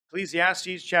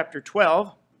Ecclesiastes chapter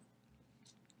 12.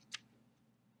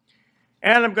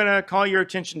 And I'm going to call your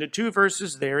attention to two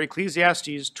verses there,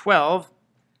 Ecclesiastes 12,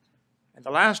 and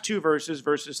the last two verses,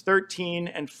 verses 13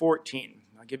 and 14.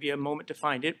 I'll give you a moment to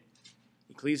find it.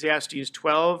 Ecclesiastes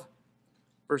 12,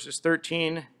 verses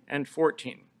 13 and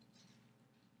 14. It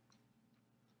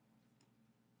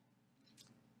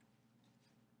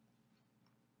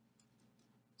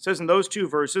says in those two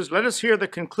verses, "Let us hear the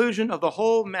conclusion of the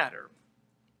whole matter.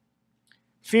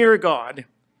 Fear God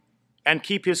and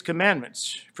keep his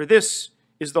commandments, for this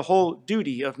is the whole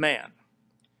duty of man.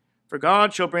 For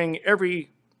God shall bring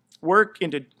every work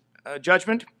into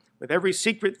judgment with every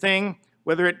secret thing,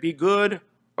 whether it be good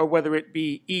or whether it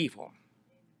be evil."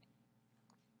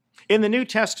 In the New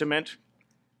Testament,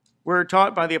 we're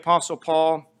taught by the Apostle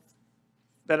Paul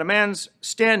that a man's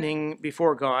standing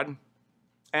before God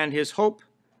and his hope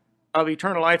of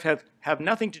eternal life have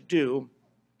nothing to do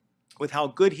with how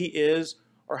good he is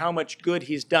or how much good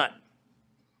he's done.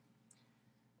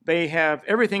 They have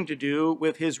everything to do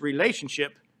with his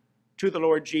relationship to the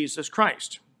Lord Jesus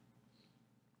Christ.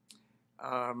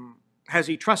 Has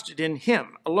he trusted in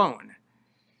him alone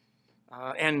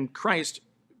and Christ's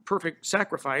perfect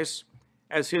sacrifice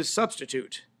as his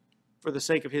substitute for the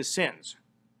sake of his sins?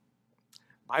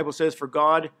 The Bible says, "For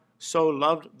God so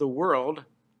loved the world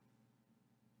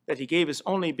that he gave his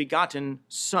only begotten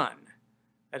Son,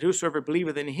 that whosoever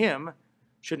believeth in him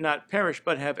should not perish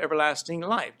but have everlasting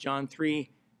life." John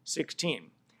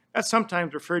 3:16. That's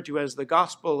sometimes referred to as the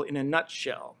gospel in a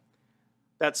nutshell.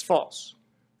 That's false.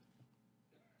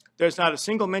 There's not a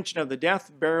single mention of the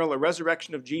death, burial, or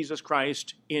resurrection of Jesus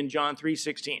Christ in John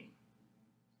 3:16.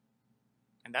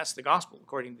 And that's the gospel,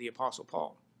 according to the Apostle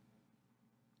Paul.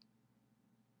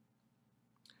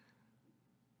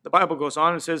 The Bible goes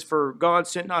on and says, "For God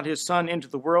sent not his Son into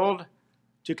the world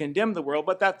to condemn the world,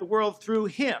 but that the world through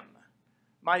him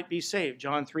might be saved."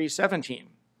 John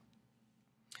 3:17.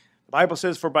 The Bible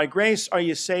says, "For by grace are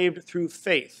ye saved through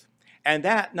faith, and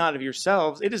that not of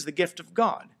yourselves, it is the gift of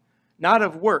God, not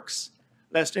of works,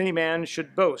 lest any man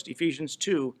should boast." Ephesians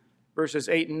 2, verses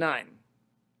 8 and 9.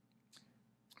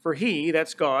 "For he,"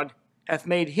 that's God, "hath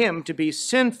made him to be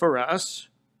sin for us,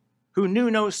 who knew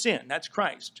no sin," that's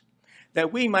Christ,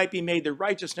 "that we might be made the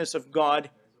righteousness of God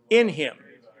in him."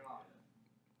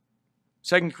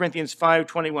 2 Corinthians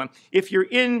 5:21. If you're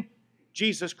in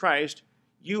Jesus Christ,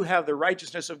 you have the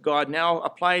righteousness of God now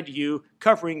applied to you,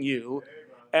 covering you,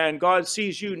 and God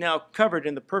sees you now covered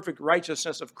in the perfect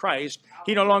righteousness of Christ.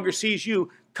 He no longer sees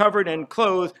you covered and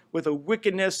clothed with the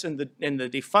wickedness and the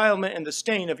defilement and the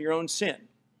stain of your own sin.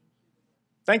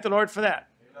 Thank the Lord for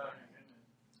that.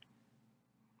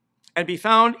 "And be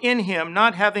found in him,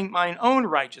 not having mine own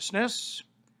righteousness,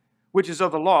 which is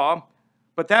of the law,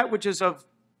 but that which is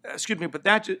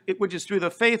which is through the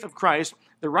faith of Christ,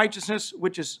 the righteousness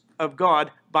which is of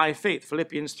God by faith."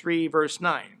 Philippians 3, verse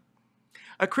 9.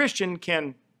 A Christian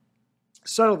can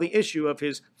settle the issue of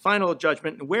his final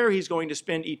judgment and where he's going to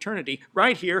spend eternity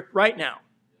right here, right now.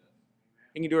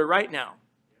 He can do it right now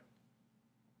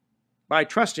by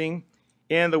trusting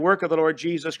in the work of the Lord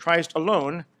Jesus Christ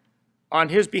alone on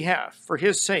his behalf, for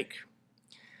his sake.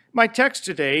 My text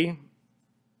today,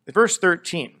 verse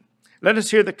 13. "Let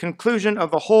us hear the conclusion of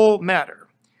the whole matter.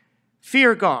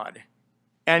 Fear God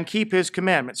and keep his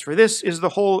commandments, for this is the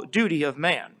whole duty of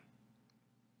man."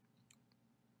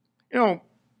 You know,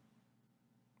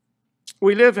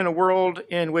 we live in a world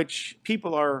in which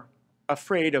people are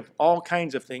afraid of all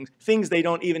kinds of things they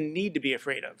don't even need to be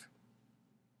afraid of.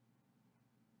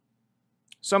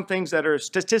 Some things that are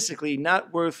statistically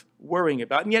not worth worrying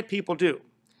about, and yet people do.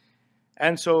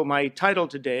 And so my title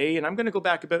today, and I'm going to go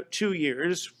back about 2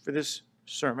 years for this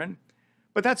sermon,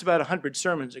 but that's about 100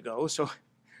 sermons ago, so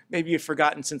maybe you've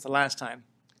forgotten since the last time.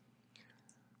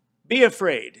 Be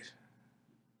afraid.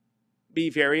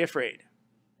 Be very afraid.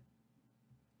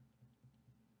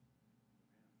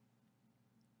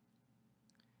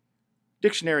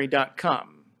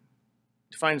 Dictionary.com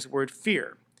defines the word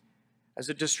fear as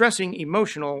a distressing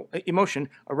emotion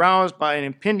aroused by an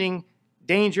impending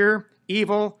danger,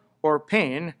 evil, or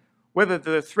pain, whether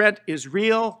the threat is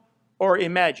real or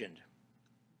imagined.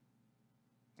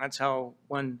 That's how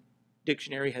one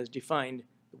dictionary has defined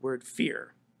the word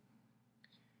fear.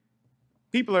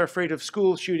 People are afraid of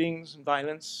school shootings and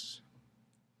violence.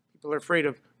 People are afraid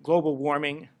of global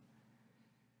warming.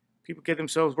 People get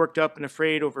themselves worked up and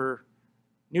afraid over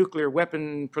nuclear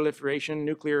weapon proliferation,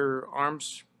 nuclear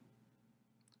arms,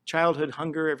 childhood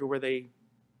hunger everywhere they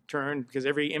turn, because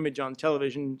every image on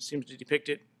television seems to depict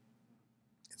it,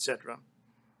 etc.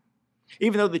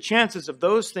 Even though the chances of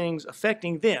those things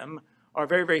affecting them are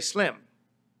very, very slim.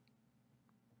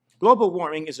 Global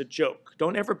warming is a joke.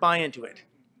 Don't ever buy into it.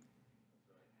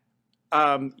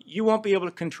 You won't be able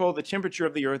to control the temperature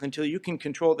of the earth until you can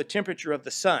control the temperature of the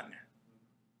sun.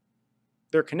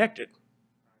 They're connected.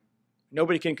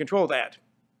 Nobody can control that.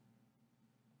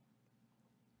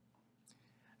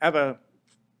 I have a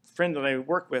friend that I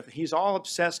work with. He's all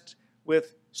obsessed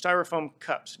with styrofoam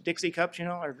cups. Dixie cups, you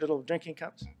know, our little drinking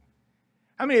cups.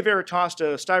 How many of you ever tossed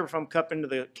a styrofoam cup into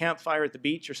the campfire at the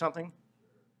beach or something?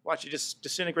 Watch it just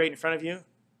disintegrate in front of you.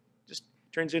 Just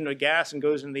turns into a gas and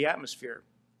goes into the atmosphere.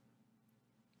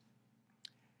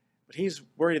 But he's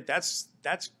worried that's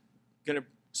going to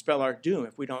spell our doom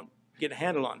if we don't get a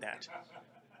handle on that.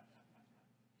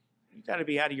 You've got to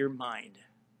be out of your mind.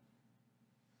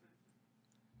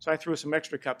 So I threw some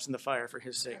extra cups in the fire for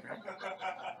his sake. Right?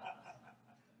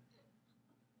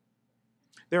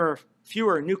 There are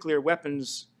fewer nuclear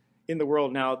weapons in the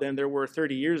world now than there were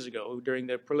 30 years ago during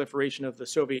the proliferation of the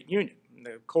Soviet Union,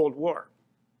 the Cold War.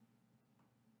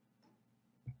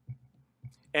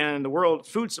 And the world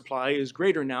food supply is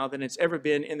greater now than it's ever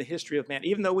been in the history of man.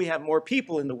 Even though we have more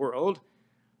people in the world,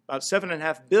 about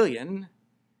 7.5 billion,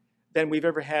 than we've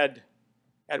ever had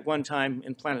at one time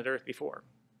in planet Earth before.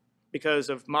 Because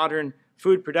of modern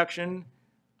food production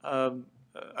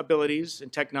abilities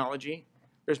and technology,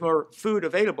 there's more food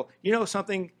available. You know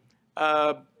something,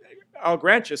 I'll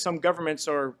grant you, some governments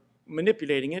are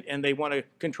manipulating it and they want to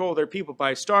control their people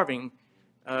by starving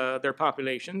their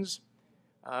populations.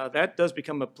 That does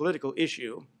become a political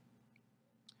issue.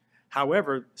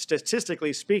 However,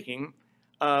 statistically speaking,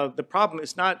 the problem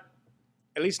is not,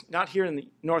 at least not here in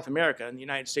North America, in the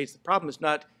United States, the problem is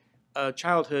not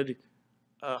childhood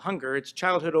hunger, it's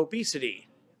childhood obesity.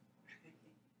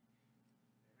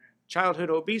 Childhood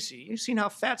obesity. You've seen how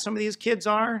fat some of these kids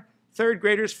are? Third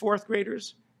graders, fourth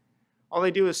graders. All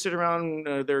they do is sit around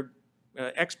their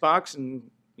Xbox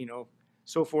and, you know,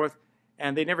 so forth,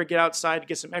 and they never get outside to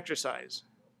get some exercise.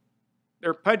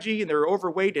 They're pudgy and they're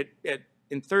overweight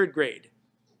in third grade.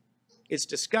 It's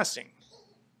disgusting.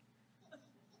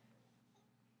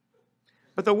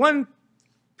 But the one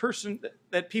person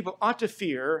that people ought to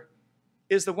fear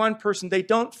is the one person they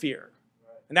don't fear,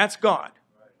 and that's God.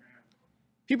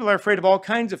 People are afraid of all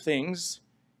kinds of things,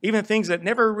 even things that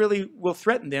never really will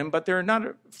threaten them, but they're not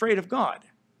afraid of God.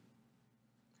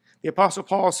 The Apostle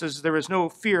Paul says there is no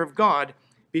fear of God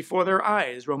before their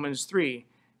eyes, Romans 3,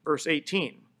 verse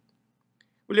 18.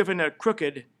 We live in a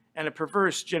crooked and a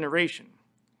perverse generation,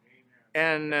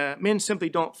 and men simply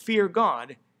don't fear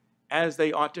God as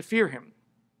they ought to fear him.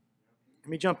 Let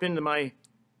me jump into my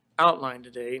outline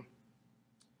today.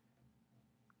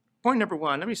 Point number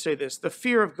one, let me say this. The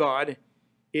fear of God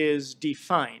is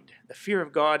defined. The fear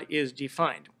of God is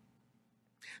defined.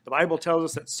 The Bible tells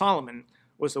us that Solomon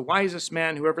was the wisest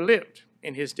man who ever lived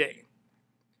in his day.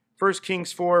 1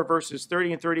 Kings 4, verses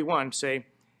 30 and 31 say,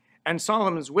 "And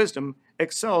Solomon's wisdom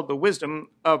excelled the wisdom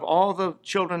of all the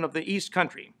children of the east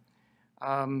country,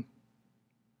 and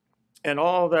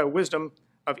all the wisdom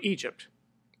of Egypt.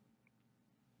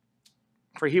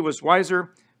 For he was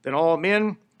wiser than all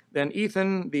men, than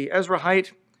Ethan the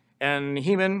Ezrahite, and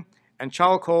Heman, and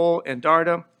Chalcol, and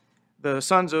Darda, the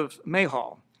sons of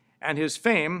Mahal. And his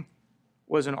fame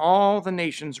was in all the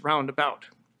nations round about."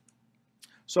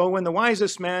 So when the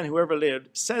wisest man who ever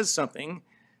lived says something,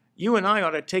 you and I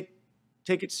ought to take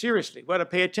it seriously. We ought to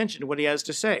pay attention to what he has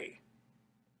to say.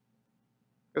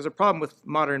 There's a problem with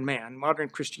modern man, modern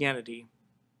Christianity.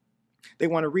 They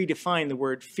want to redefine the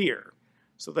word fear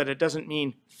so that it doesn't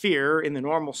mean fear in the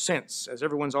normal sense, as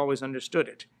everyone's always understood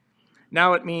it.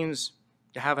 Now it means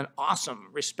to have an awesome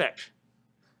respect.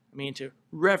 I mean, to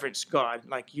reverence God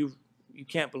like you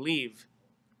can't believe.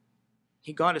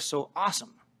 God is so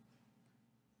awesome.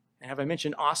 And have I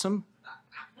mentioned awesome?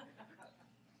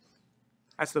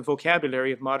 That's the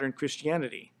vocabulary of modern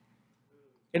Christianity.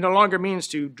 It no longer means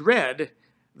to dread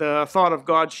the thought of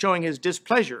God showing his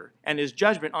displeasure and his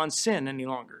judgment on sin any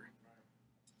longer,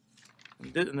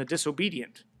 and the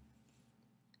disobedient.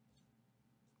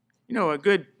 You know, a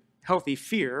good, healthy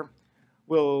fear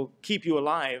will keep you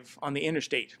alive on the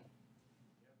interstate,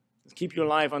 keep you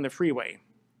alive on the freeway.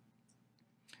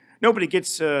 Nobody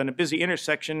gets in a busy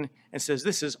intersection and says,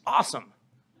 "This is awesome."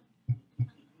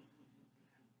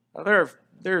 Well,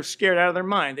 they're scared out of their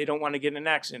mind. They don't want to get in an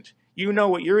accident. You know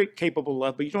what you're capable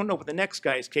of, but you don't know what the next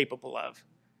guy is capable of.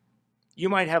 You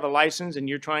might have a license and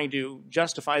you're trying to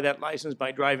justify that license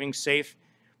by driving safe,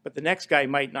 but the next guy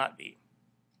might not be.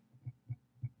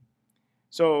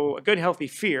 So a good, healthy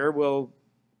fear will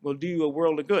do you a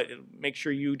world of good. It'll make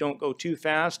sure you don't go too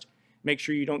fast, make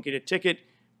sure you don't get a ticket,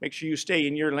 make sure you stay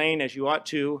in your lane as you ought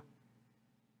to.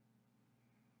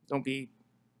 Don't be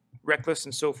reckless,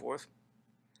 and so forth.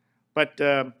 But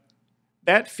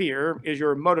that fear is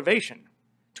your motivation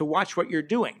to watch what you're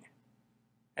doing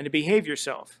and to behave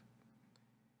yourself.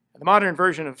 The modern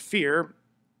version of fear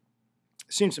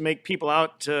seems to make people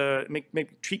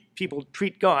people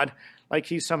treat God like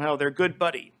he's somehow their good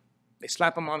buddy. They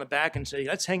slap him on the back and say,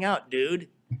 "Let's hang out, dude."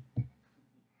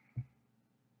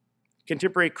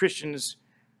 Contemporary Christians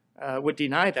would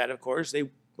deny that, of course.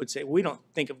 They would say, "We don't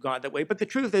think of God that way." But the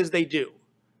truth is they do.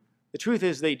 The truth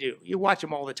is they do. You watch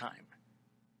them all the time.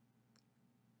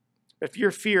 But if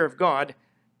your fear of God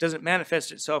doesn't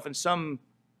manifest itself in some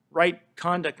right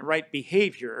conduct and right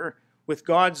behavior with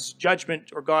God's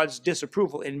judgment or God's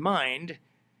disapproval in mind,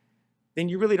 then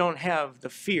you really don't have the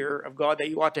fear of God that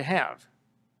you ought to have.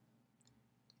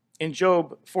 In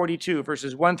Job 42,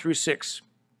 verses 1 through 6,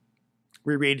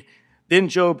 we read, "Then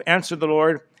Job answered the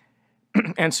Lord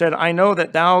and said, I know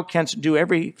that thou canst do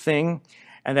everything,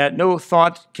 and that no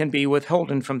thought can be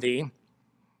withholden from thee.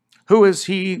 Who is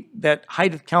he that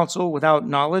hideth counsel without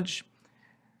knowledge?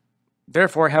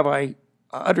 Therefore have I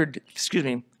uttered,"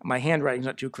 my handwriting's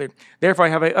not too clear. "Therefore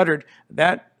have I uttered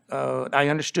that I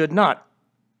understood not,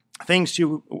 things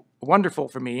too wonderful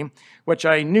for me, which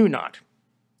I knew not."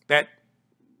 That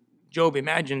Job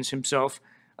imagines himself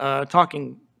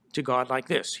talking to God like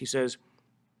this. He says,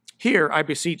 "Hear, I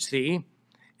beseech thee,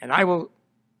 and I will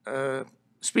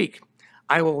speak.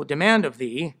 I will demand of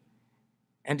thee,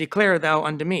 and declare thou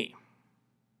unto me."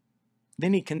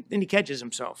 Then he catches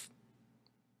himself.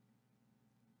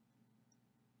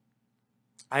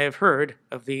 "I have heard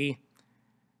of thee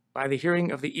by the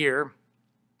hearing of the ear,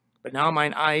 but now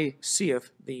mine eye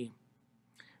seeth thee.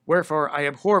 Wherefore I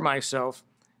abhor myself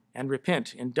and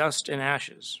repent in dust and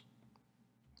ashes."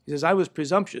 He says, "I was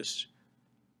presumptuous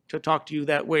to talk to you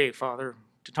that way, Father,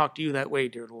 to talk to you that way,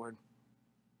 dear Lord,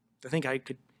 to think I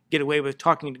could get away with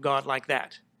talking to God like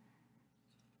that."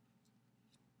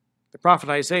 The prophet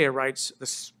Isaiah writes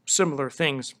similar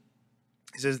things.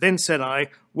 He says, "Then said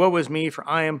I, woe is me, for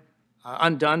I am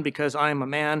undone, because I am a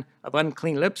man of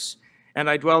unclean lips, and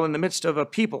I dwell in the midst of a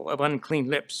people of unclean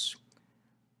lips."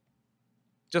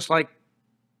 Just like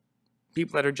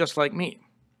people that are just like me.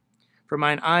 "For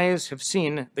mine eyes have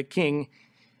seen the King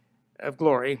of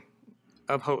glory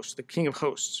of hosts," the King of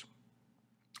hosts.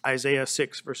 Isaiah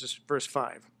 6, verse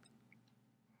 5.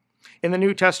 In the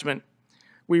New Testament,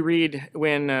 we read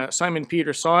when Simon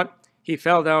Peter saw it, he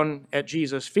fell down at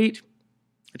Jesus'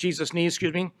 knees,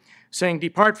 saying,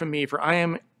 "Depart from me, for I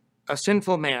am a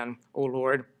sinful man, O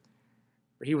Lord."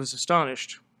 For he was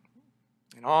astonished,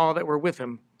 and all that were with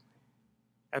him,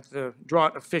 at the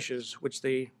draught of fishes which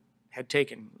they had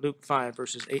taken. Luke 5,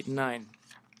 verses 8 and 9.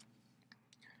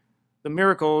 The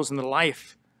miracles in the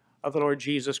life of the Lord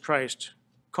Jesus Christ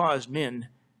caused men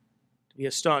to be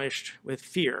astonished with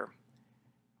fear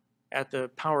at the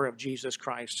power of Jesus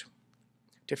Christ.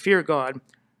 To fear God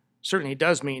certainly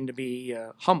does mean to be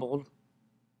humbled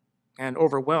and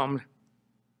overwhelmed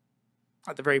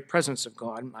at the very presence of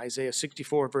God. Isaiah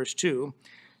 64, verse 2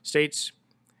 states,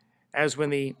 "As when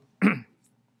the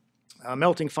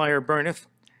melting fire burneth,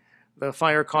 the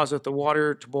fire causeth the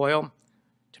water to boil,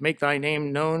 to make thy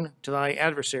name known to thy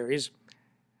adversaries,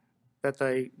 that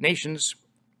thy nations,"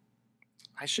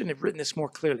 I shouldn't have written this more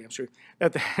clearly, I'm sure,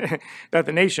 "that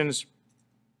the nations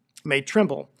may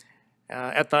tremble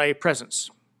at thy presence."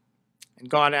 And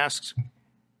God asks,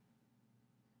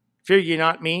 "Fear ye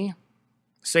not me,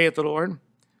 saith the Lord?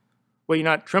 Will ye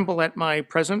not tremble at my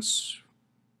presence,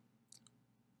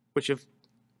 which have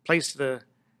placed the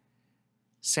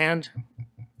sand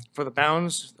for the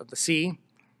bounds of the sea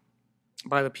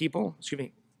by the people,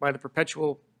 by the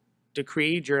perpetual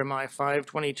decree," Jeremiah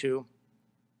 5:22.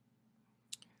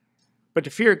 But to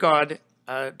fear God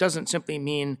doesn't simply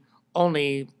mean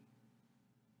only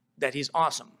that he's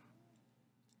awesome.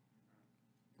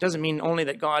 It doesn't mean only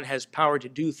that God has power to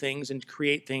do things and to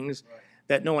create things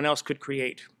that no one else could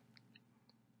create.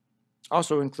 It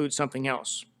also includes something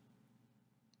else.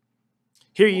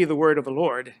 "Hear ye the word of the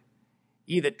Lord,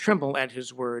 ye that tremble at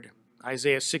his word."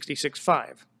 Isaiah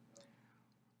 66:5.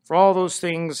 "For all those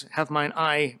things hath mine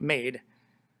eye made,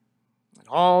 and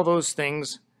all those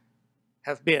things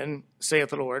have been,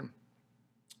 saith the Lord.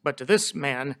 But to this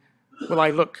man will I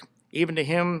look, even to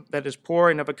him that is poor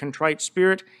and of a contrite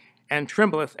spirit, and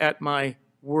trembleth at my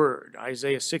word."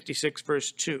 Isaiah 66,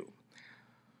 verse 2.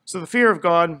 So the fear of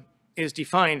God is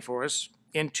defined for us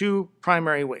in two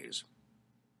primary ways: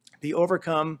 be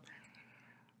overcome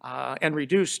and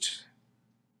reduced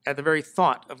at the very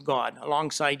thought of God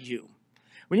alongside you.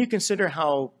 When you consider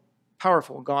how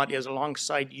powerful God is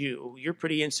alongside you, you're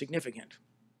pretty insignificant.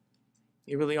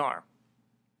 You really are.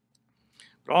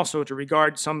 but also to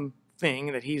regard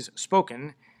something that he's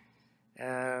spoken,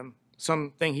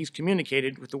 something he's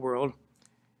communicated with the world.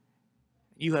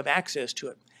 You have access to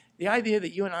it. The idea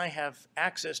that you and I have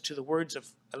access to the words of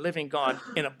a living God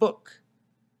in a book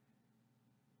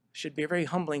should be a very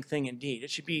humbling thing indeed.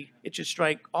 It should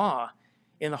strike awe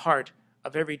in the heart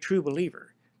of every true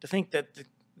believer to think that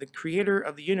the creator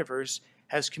of the universe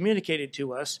has communicated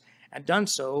to us and done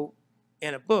so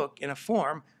in a book, in a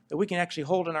form that we can actually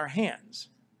hold in our hands.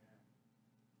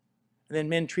 And then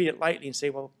men treat it lightly and say,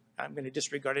 well, I'm going to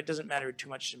disregard it. It doesn't matter too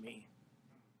much to me.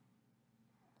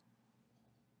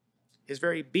 His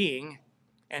very being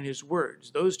and his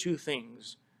words, those two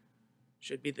things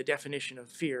should be the definition of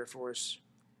fear for us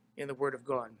in the Word of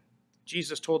God.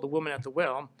 Jesus told the woman at the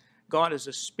well, God is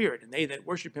a spirit, and they that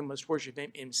worship him must worship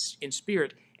him in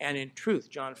spirit and in truth.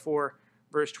 John 4,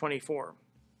 verse 24.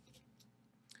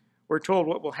 We're told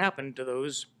what will happen to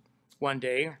those one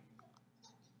day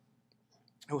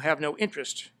who have no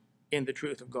interest in the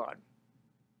truth of God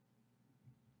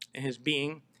and his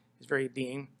being, his very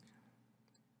being.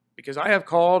 Because I have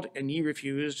called, and ye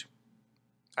refused.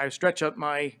 I have stretched out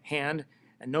my hand,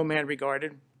 and no man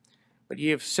regarded. But ye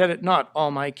have set at naught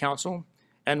all my counsel,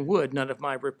 and would none of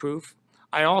my reproof.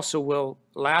 I also will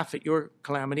laugh at your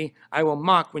calamity. I will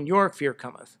mock when your fear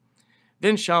cometh.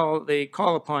 Then shall they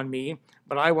call upon me,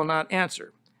 but I will not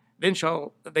answer. Then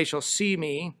they shall seek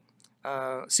me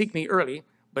early,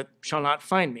 but shall not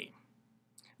find me.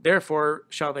 Therefore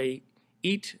shall they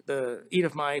eat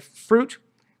of my fruit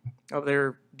of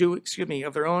their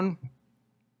own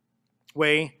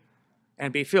way,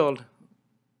 and be filled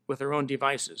with their own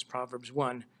devices. Proverbs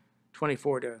 1,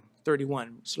 24 to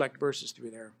 31, select verses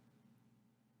through there.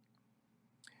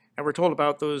 And we're told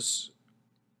about those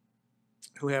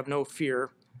who have no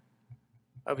fear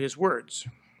of his words.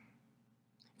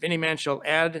 If any man shall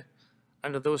add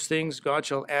unto those things, God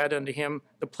shall add unto him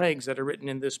the plagues that are written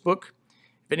in this book.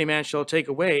 If any man shall take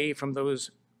away from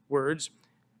those words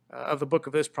of the book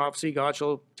of this prophecy, God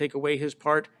shall take away his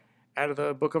part out of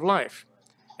the book of life,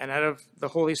 and out of the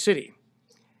holy city,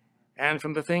 and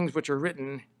from the things which are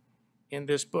written in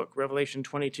this book. Revelation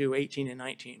 22, 18 and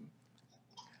 19.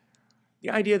 The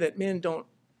idea that men don't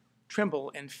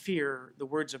tremble and fear the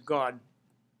words of God,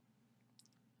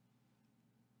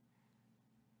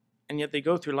 and yet they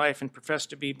go through life and profess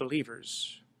to be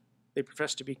believers. They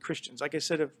profess to be Christians. Like I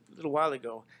said a little while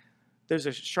ago, there's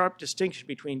a sharp distinction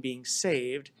between being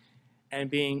saved and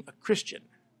being a Christian.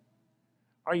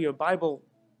 Are you a Bible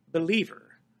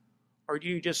believer? Or do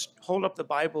you just hold up the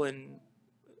Bible and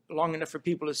long enough for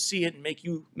people to see it and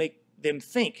make them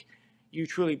think you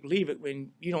truly believe it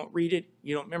when you don't read it,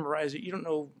 you don't memorize it, you don't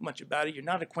know much about it, you're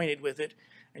not acquainted with it,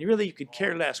 and you could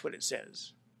care less what it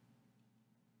says?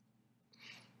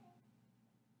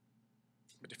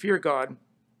 But to fear God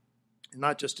is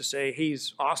not just to say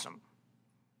he's awesome.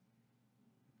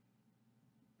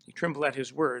 You tremble at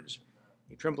his words.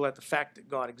 You tremble at the fact that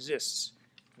God exists.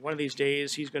 One of these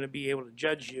days, he's going to be able to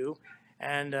judge you.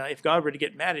 And if God were to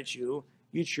get mad at you,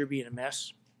 you'd sure be in a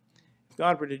mess. If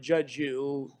God were to judge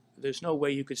you, there's no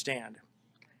way you could stand.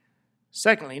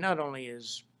 Secondly, not only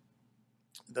is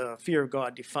the fear of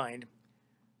God defined,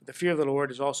 the fear of the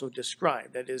Lord is also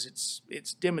described. That is,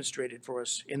 it's demonstrated for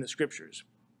us in the Scriptures.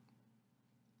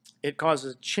 It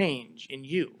causes change in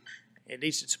you. At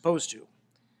least it's supposed to.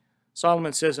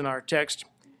 Solomon says in our text,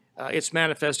 it's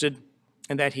manifested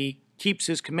in that he keeps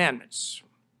his commandments.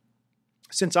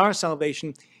 Since our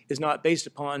salvation is not based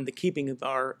upon the keeping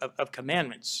of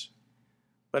commandments,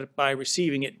 but by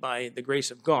receiving it by the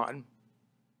grace of God,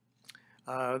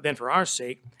 then for our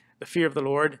sake, the fear of the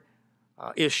Lord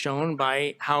is shown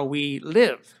by how we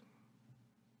live,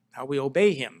 how we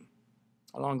obey him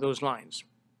along those lines.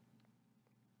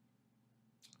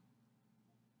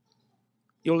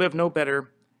 You'll live no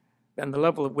better than the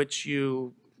level at which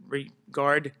you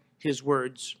regard his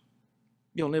words.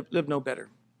 You'll live no better.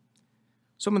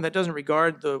 Someone that doesn't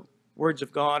regard the words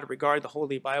of God, or regard the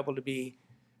Holy Bible to be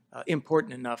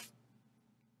important enough,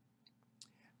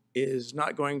 is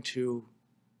not going to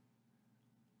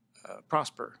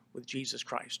prosper with Jesus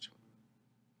Christ.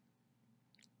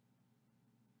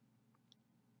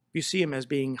 If you see him as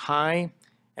being high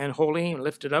and holy and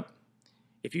lifted up,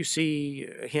 if you see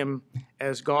him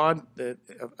as God,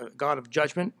 a God of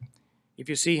judgment, if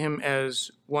you see him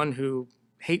as one who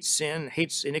hates sin,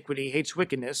 hates iniquity, hates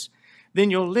wickedness,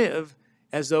 then you'll live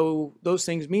as though those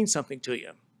things mean something to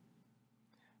you.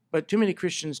 But too many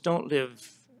Christians don't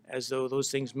live as though those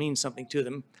things mean something to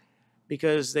them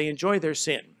because they enjoy their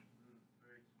sin.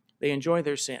 They enjoy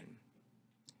their sin.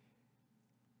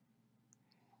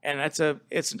 And it's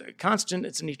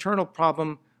an eternal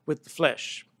problem with the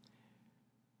flesh.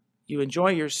 You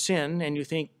enjoy your sin and you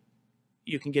think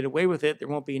you can get away with it. There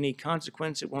won't be any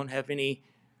consequence. It won't have any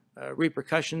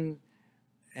repercussion,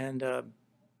 and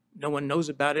no one knows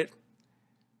about it,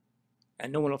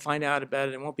 and no one will find out about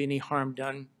it. There won't be any harm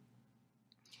done.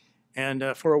 And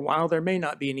for a while, there may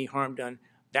not be any harm done.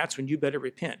 That's when you better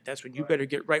repent. That's when you better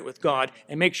get right with God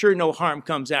and make sure no harm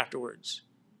comes afterwards.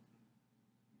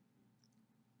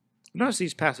 Notice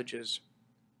these passages.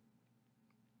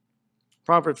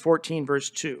 Proverbs 14, verse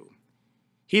 2.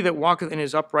 He that walketh in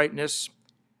his uprightness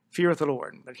feareth the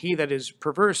Lord, but he that is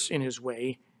perverse in his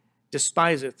way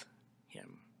despiseth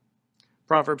him.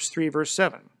 Proverbs 3, verse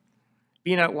 7.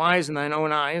 Be not wise in thine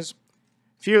own eyes.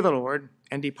 Fear the Lord,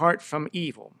 and depart from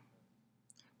evil.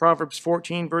 Proverbs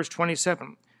 14, verse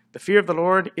 27. The fear of the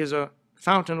Lord is a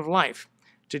fountain of life,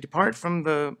 to depart from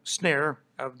the snare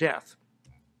of death.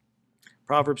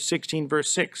 Proverbs 16,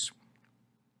 verse 6.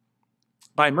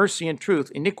 By mercy and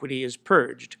truth iniquity is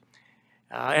purged,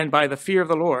 and by the fear of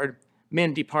the Lord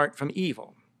men depart from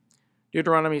evil.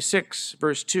 Deuteronomy 6,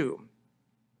 verse 2.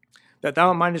 That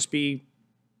thou mightest fear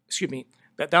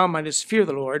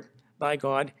the Lord thy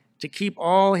God, to keep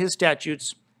all his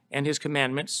statutes and his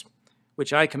commandments,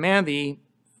 which I command thee,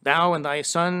 thou and thy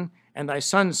son and thy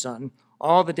son's son,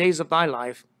 all the days of thy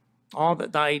life, all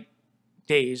that thy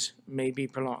days may be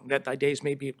prolonged, that thy days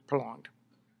may be prolonged.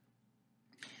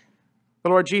 The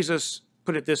Lord Jesus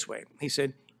put it this way. He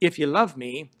said, if you love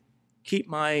me, keep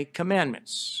my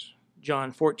commandments.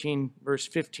 John 14, verse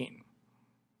 15.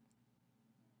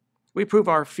 We prove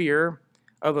our fear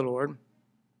of the Lord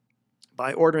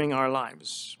by ordering our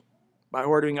lives, by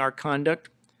ordering our conduct,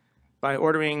 by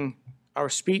ordering our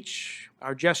speech,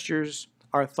 our gestures,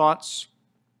 our thoughts,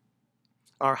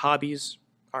 our hobbies,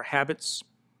 our habits,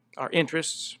 our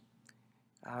interests,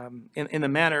 in the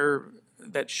manner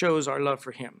that shows our love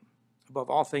for him, above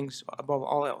all things, above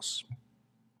all else.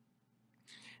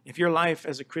 If your life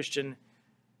as a Christian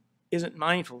isn't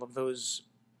mindful of those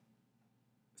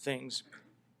things,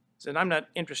 then I'm not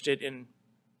interested in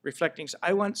reflecting.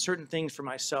 I want certain things for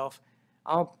myself.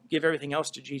 I'll give everything else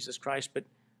to Jesus Christ, but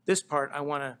this part I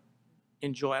want to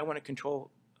enjoy. I want to control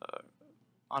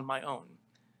on my own.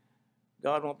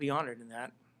 God won't be honored in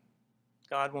that.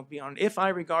 God won't be honored. If I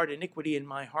regard iniquity in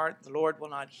my heart, the Lord will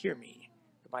not hear me,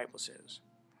 the Bible says.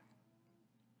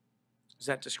 Does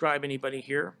that describe anybody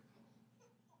here?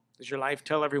 Does your life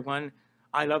tell everyone,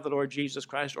 I love the Lord Jesus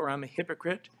Christ, or I'm a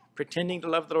hypocrite, pretending to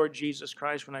love the Lord Jesus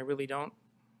Christ when I really don't?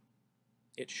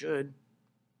 It should.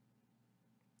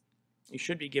 You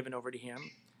should be given over to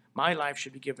him. My life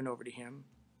should be given over to him.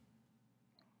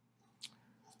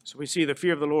 So we see the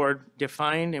fear of the Lord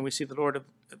defined, and we see the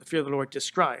fear of the Lord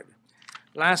described.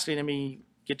 Lastly, let me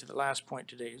get to the last point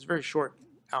today. It's a very short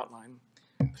outline.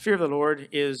 The fear of the Lord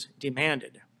is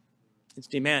demanded. It's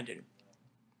demanded.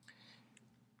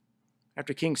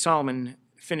 After King Solomon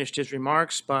finished his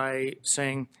remarks by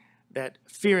saying that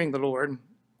fearing the Lord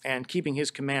and keeping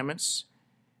his commandments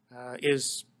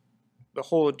is the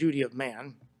whole duty of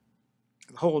man,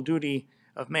 the whole duty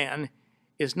of man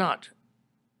is not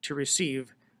to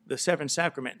receive the 7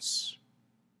 sacraments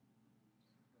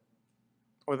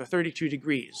or the 32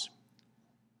 degrees.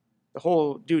 The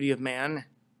whole duty of man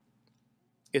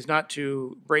is not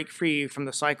to break free from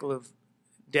the cycle of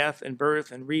death and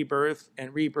birth and rebirth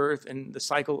and the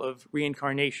cycle of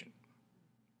reincarnation.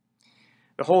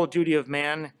 The whole duty of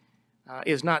man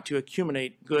is not to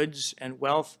accumulate goods and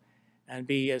wealth and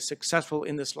be as successful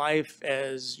in this life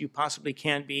as you possibly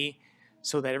can be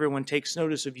so that everyone takes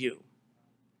notice of you.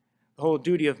 The whole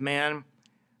duty of man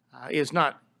is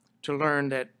not to learn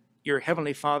that your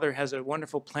heavenly Father has a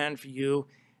wonderful plan for you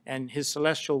and his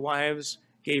celestial wives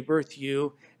gave birth to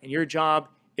you, and your job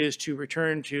is to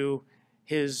return to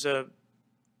his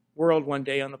world one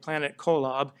day on the planet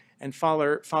Kolob and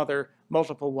father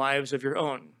multiple wives of your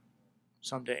own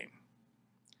someday.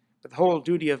 But the whole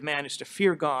duty of man is to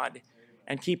fear God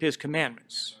and keep his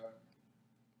commandments.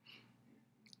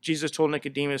 Jesus told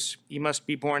Nicodemus, you must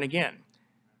be born again.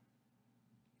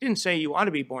 He didn't say you ought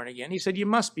to be born again. He said you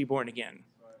must be born again.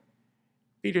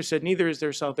 Peter said, neither is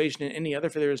there salvation in any other,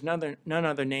 for there is none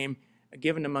other name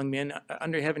given among men,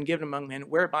 under heaven given among men,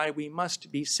 whereby we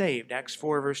must be saved. Acts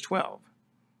 4, verse 12.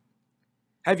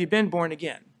 Have you been born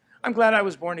again? I'm glad I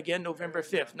was born again November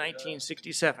 5th,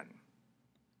 1967.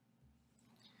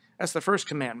 That's the first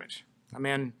commandment a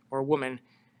man or a woman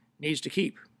needs to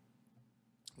keep.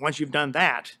 Once you've done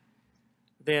that,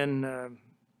 then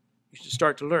you should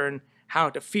start to learn how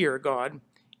to fear God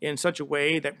in such a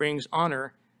way that brings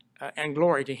honor and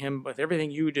glory to him with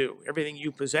everything you do. Everything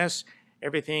you possess,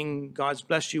 everything God's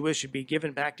blessed you with should be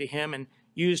given back to him, and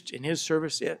used in his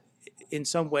service in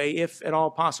some way, if at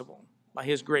all possible, by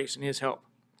his grace and his help.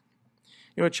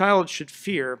 A child should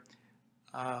fear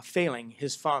failing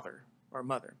his father or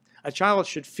mother. A child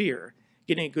should fear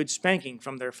getting a good spanking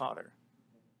from their father.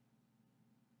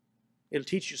 It'll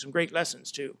teach you some great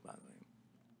lessons, too, by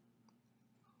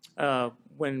the way.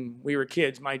 When we were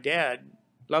kids, my dad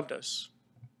loved us,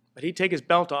 but he'd take his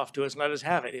belt off to us and let us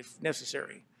have it if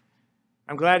necessary.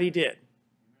 I'm glad he did.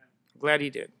 I'm glad he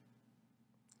did.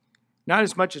 Not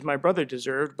as much as my brother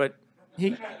deserved, but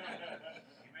he...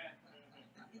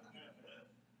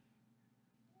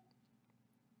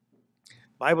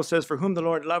 The Bible says, "For whom the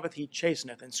Lord loveth, he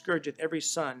chasteneth, and scourgeth every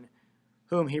son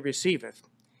whom he receiveth.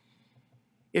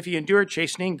 If ye endure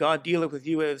chastening, God dealeth with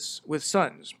you as with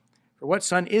sons. For what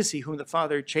son is he whom the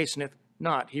Father chasteneth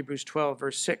not?" Hebrews 12,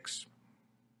 verse 6.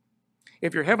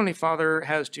 If your heavenly Father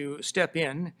has to step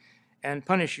in and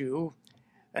punish you,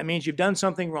 that means you've done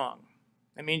something wrong.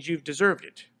 That means you've deserved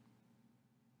it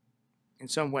in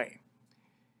some way.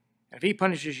 And if he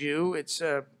punishes you, it's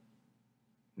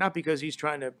not because he's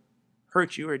trying to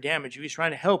hurt you or damage you. He's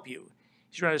trying to help you.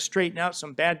 He's trying to straighten out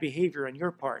some bad behavior on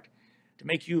your part to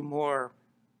make you more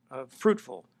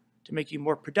fruitful, to make you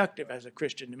more productive as a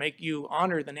Christian, to make you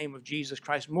honor the name of Jesus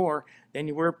Christ more than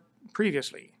you were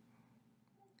previously.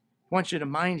 He wants you to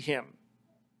mind him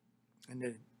and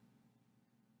to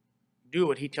do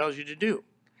what he tells you to do.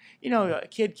 A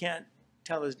kid can't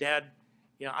tell his dad,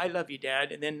 "I love you,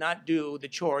 Dad," and then not do the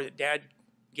chore that Dad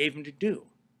gave him to do.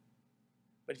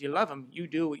 But if you love him, you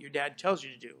do what your dad tells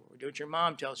you to do, or do what your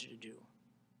mom tells you to do.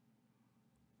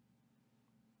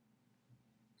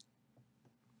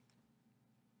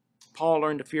 Paul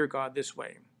learned to fear God this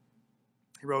way.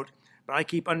 He wrote, "But I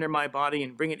keep under my body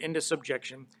and bring it into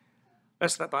subjection,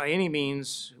 lest that by any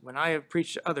means, when I have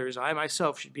preached to others, I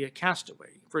myself should be a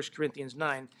castaway." 1 Corinthians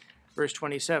 9, verse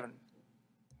 27.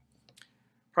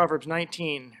 Proverbs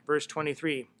 19, verse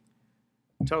 23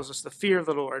 tells us, "The fear of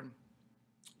the Lord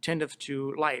tendeth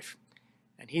to life,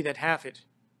 and he that hath it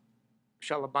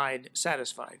shall abide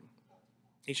satisfied.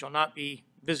 He shall not be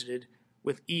visited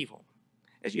with evil."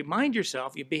 As you mind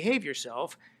yourself, you behave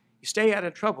yourself, you stay out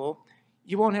of trouble,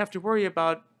 you won't have to worry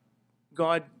about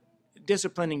God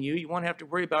disciplining you. You won't have to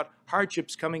worry about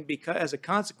hardships coming as a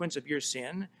consequence of your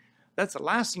sin. That's the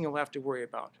last thing you'll have to worry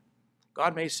about.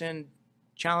 God may send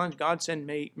challenge, God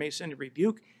may send a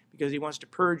rebuke because he wants to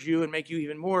purge you and make you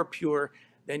even more pure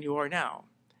than you are now.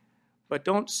 But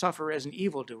don't suffer as an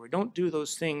evildoer. Don't do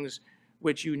those things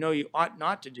which you know you ought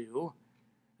not to do,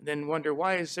 and then wonder,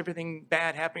 why is everything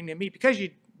bad happening to me? Because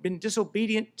you've been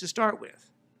disobedient to start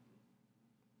with.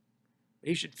 But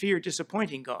he should fear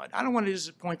disappointing God. I don't want to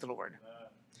disappoint the Lord.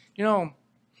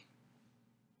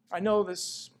 I know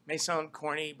this may sound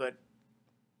corny, but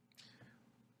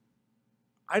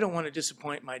I don't want to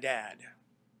disappoint my dad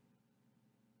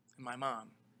and my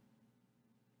mom.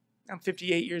 I'm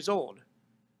 58 years old.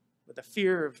 But the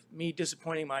fear of me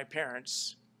disappointing my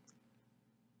parents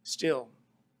still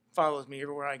follows me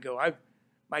everywhere I go.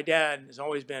 My dad has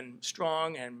always been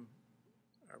strong and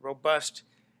robust,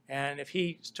 and if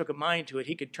he took a mind to it,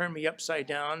 he could turn me upside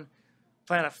down,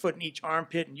 plant a foot in each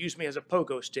armpit, and use me as a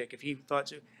pogo stick if he thought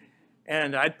so,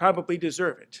 and I'd probably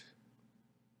deserve it.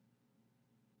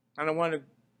 I don't want to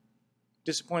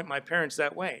disappoint my parents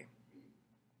that way.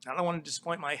 I don't want to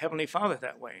disappoint my Heavenly Father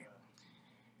that way.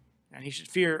 And he should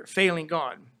fear failing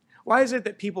God. Why is it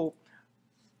that people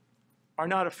are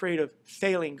not afraid of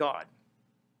failing God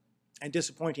and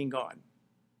disappointing God?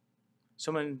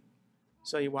 Someone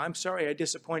say, "Well, I'm sorry I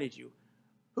disappointed you."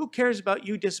 Who cares about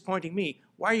you disappointing me?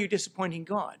 Why are you disappointing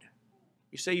God?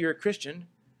 You say you're a Christian.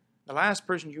 The last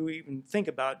person you even think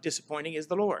about disappointing is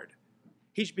the Lord.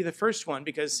 He should be the first one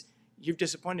because you've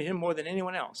disappointed him more than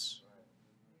anyone else.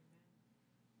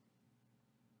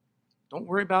 Don't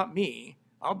worry about me.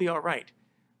 I'll be all right.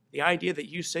 The idea that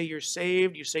you say you're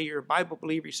saved, you say you're a Bible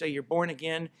believer, you say you're born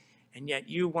again, and yet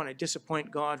you want to disappoint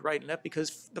God right and left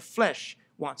because the flesh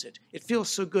wants it. It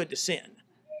feels so good to sin.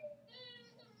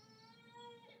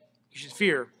 You should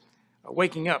fear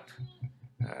waking up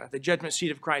the judgment seat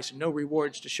of Christ and no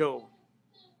rewards to show.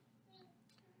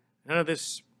 None of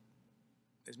this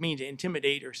is mean to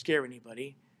intimidate or scare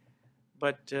anybody,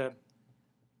 but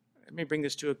let me bring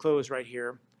this to a close right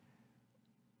here.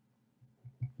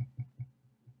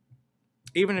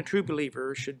 Even a true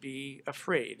believer should be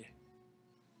afraid.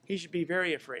 He should be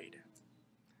very afraid.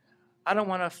 I don't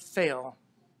want to fail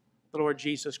the Lord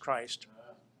Jesus Christ.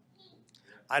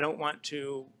 I don't want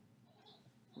to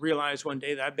realize one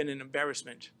day that I've been an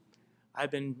embarrassment.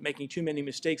 I've been making too many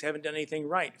mistakes. I haven't done anything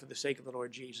right for the sake of the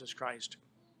Lord Jesus Christ.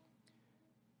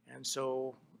 And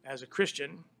so, as a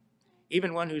Christian,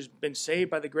 even one who's been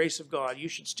saved by the grace of God, you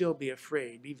should still be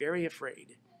afraid. Be very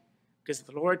afraid. Because if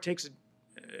the Lord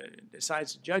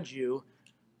decides to judge you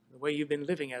the way you've been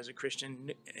living as a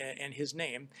Christian in his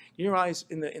name, you realize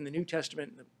in the New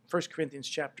Testament, 1 Corinthians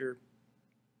chapter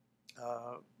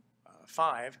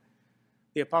 5,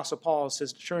 the Apostle Paul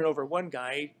says to turn over one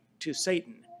guy to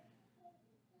Satan,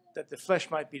 that the flesh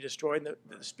might be destroyed and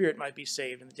the spirit might be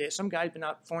saved. And some guy's been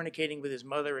out fornicating with his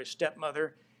mother, his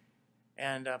stepmother,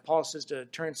 and Paul says to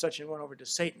turn such an one over to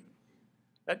Satan.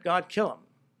 Let God kill him,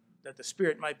 that the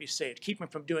spirit might be saved. Keep him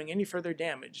from doing any further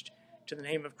damage to the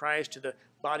name of Christ, to the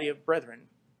body of brethren.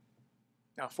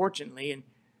 Now, fortunately, in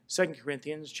 2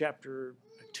 Corinthians chapter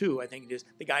 2, I think it is,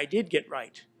 the guy did get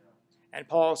right. And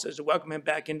Paul says to welcome him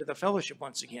back into the fellowship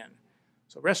once again.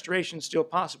 So restoration is still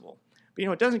possible. But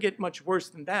it doesn't get much worse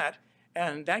than that.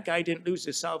 And that guy didn't lose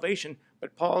his salvation,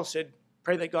 but Paul said,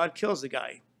 pray that God kills the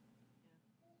guy.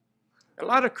 A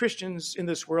lot of Christians in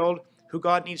this world who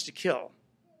God needs to kill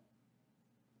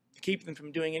to keep them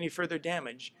from doing any further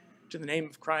damage to the name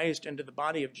of Christ and to the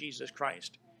body of Jesus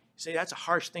Christ. You say, that's a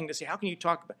harsh thing to say. How can you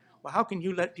talk about, well, how can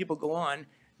you let people go on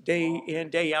day in,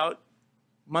 day out,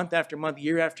 month after month,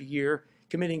 year after year,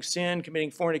 committing sin,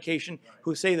 committing fornication,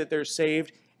 who say that they're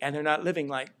saved and they're not living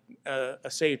like a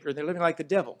saved person, they're living like the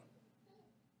devil?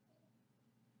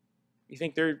 You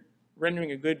think they're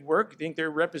rendering a good work? You think they're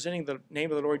representing the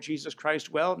name of the Lord Jesus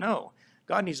Christ well? No.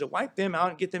 God needs to wipe them out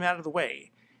and get them out of the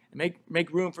way and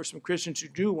make room for some Christians who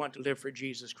do want to live for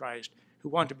Jesus Christ, who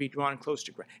want to be drawn close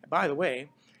to Christ. And by the way,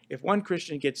 if one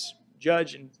Christian gets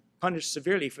judged and punished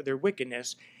severely for their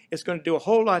wickedness, it's going to do a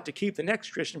whole lot to keep the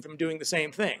next Christian from doing the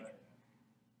same thing.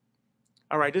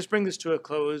 All right, let's bring this to a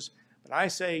close. But I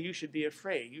say you should be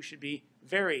afraid. You should be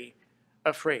very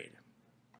afraid.